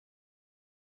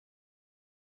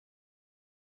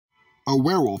A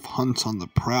werewolf hunts on the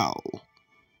prowl.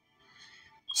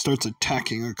 Starts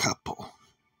attacking a couple.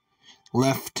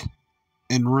 Left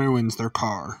and ruins their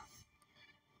car.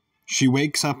 She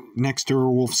wakes up next to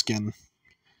her wolf skin.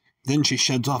 Then she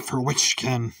sheds off her witch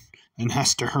skin and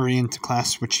has to hurry into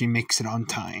class, which she makes it on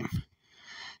time.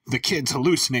 The kids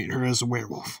hallucinate her as a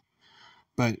werewolf,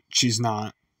 but she's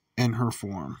not in her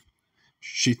form.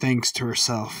 She thinks to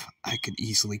herself, I could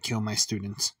easily kill my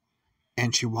students.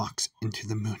 And she walks into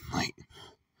the moonlight.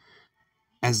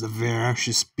 As the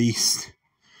ferocious beast,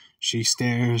 she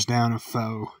stares down a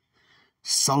foe.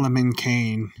 Solomon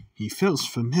Kane. He feels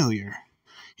familiar.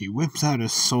 He whips out a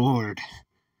sword,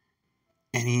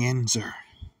 and he ends her.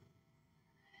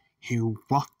 He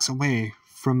walks away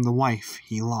from the wife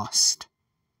he lost,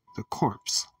 the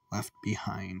corpse left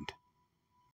behind.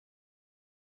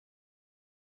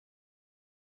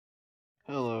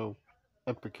 Hello,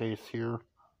 Epicase here,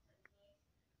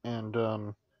 and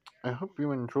I hope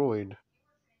you enjoyed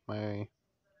my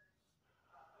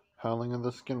Howling of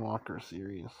the Skinwalker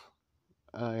series.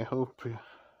 I hope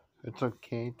it's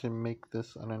okay to make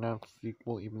this unannounced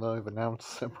sequel, even though I've announced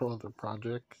several other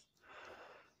projects.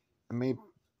 It may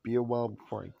be a while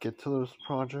before I get to those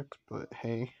projects, but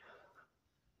hey,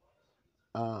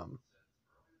 well,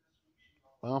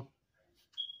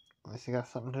 at least you got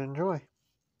something to enjoy.